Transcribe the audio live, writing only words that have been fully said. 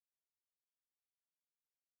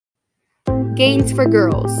Gains for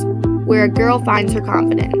Girls, where a girl finds her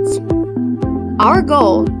confidence. Our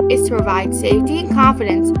goal is to provide safety and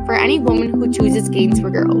confidence for any woman who chooses Gains for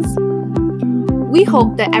Girls. We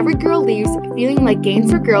hope that every girl leaves feeling like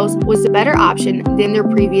Gains for Girls was the better option than their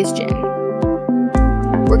previous gym.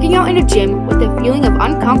 Working out in a gym with a feeling of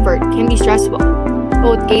uncomfort can be stressful,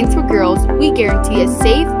 but with Gains for Girls, we guarantee a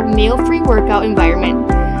safe, male-free workout environment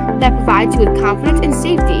that provides you with confidence and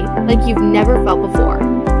safety like you've never felt before.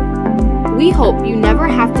 We hope you never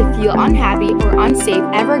have to feel unhappy or unsafe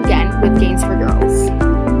ever again with Gains for Girls.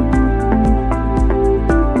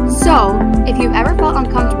 So, if you've ever felt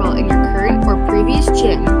uncomfortable in your current or previous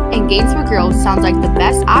gym and Gains for Girls sounds like the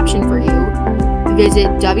best option for you, visit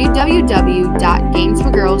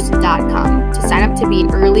www.gainsforgirls.com to sign up to be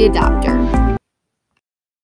an early adopter.